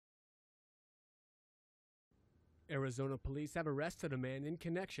Arizona police have arrested a man in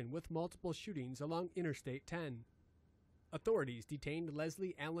connection with multiple shootings along Interstate 10. Authorities detained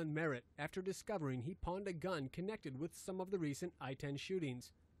Leslie Allen Merritt after discovering he pawned a gun connected with some of the recent I-10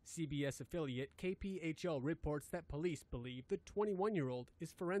 shootings. CBS affiliate KPHO reports that police believe the 21-year-old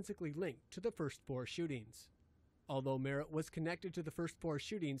is forensically linked to the first four shootings. Although Merritt was connected to the first four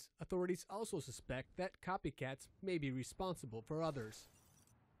shootings, authorities also suspect that copycats may be responsible for others.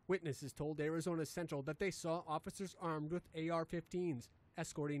 Witnesses told Arizona Central that they saw officers armed with AR-15s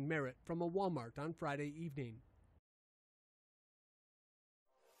escorting Merritt from a Walmart on Friday evening.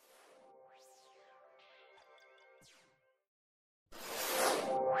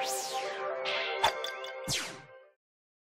 You